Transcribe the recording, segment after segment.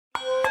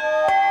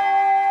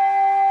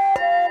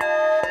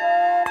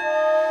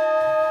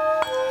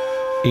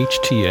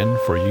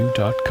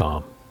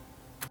HTN4U.com.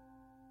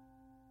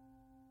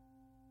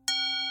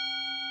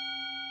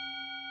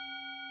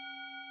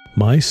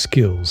 My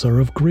skills are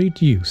of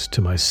great use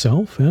to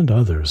myself and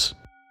others.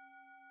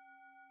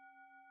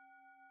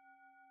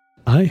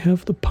 I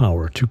have the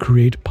power to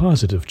create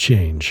positive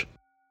change.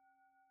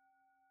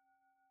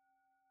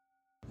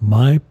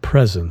 My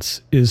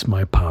presence is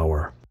my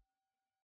power.